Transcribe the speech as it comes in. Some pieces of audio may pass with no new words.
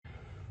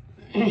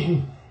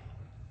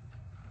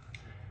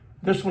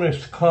This one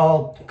is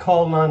called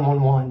Call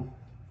 911.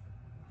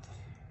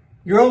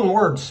 Your own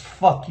words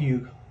fuck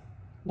you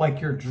like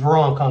you're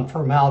drunk on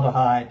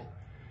formaldehyde,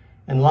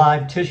 and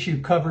live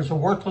tissue covers a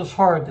worthless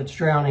heart that's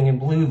drowning in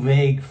blue,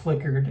 vague,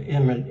 flickered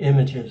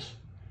images.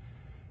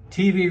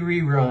 TV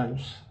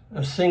reruns,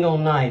 a single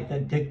night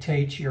that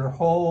dictates your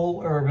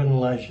whole urban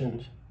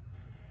legend.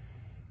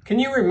 Can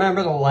you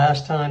remember the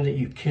last time that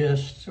you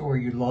kissed or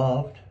you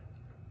loved?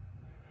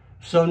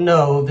 So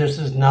no, this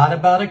is not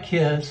about a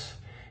kiss.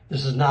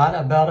 This is not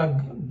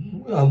about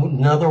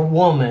another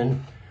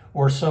woman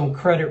or some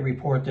credit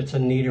report that's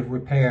in need of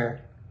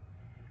repair.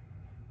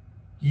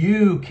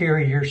 You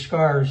carry your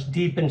scars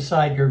deep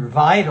inside your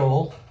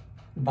vital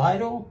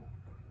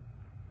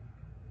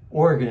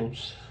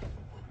organs,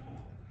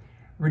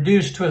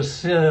 reduced to a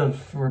sieve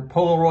for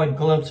Polaroid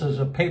glimpses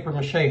of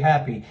papier-mâché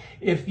happy.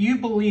 If you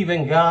believe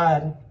in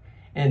God,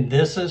 and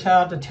this is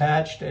how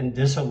detached and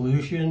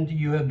disillusioned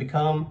you have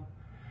become,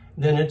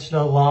 then it's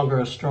no longer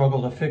a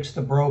struggle to fix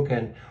the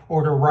broken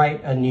or to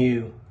write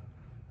anew.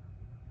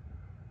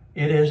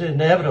 It is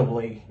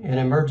inevitably an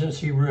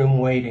emergency room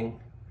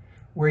waiting,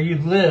 where you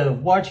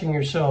live watching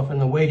yourself in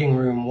the waiting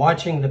room,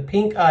 watching the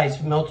pink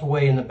ice melt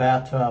away in the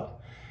bathtub,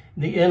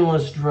 the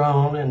endless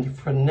drone and the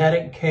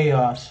frenetic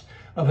chaos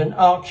of an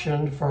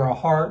auction for a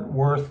heart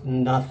worth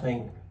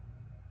nothing.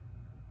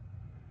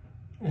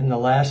 And the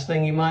last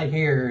thing you might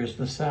hear is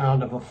the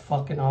sound of a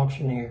fucking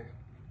auctioneer.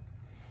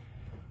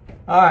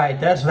 All right,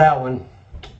 that's that one.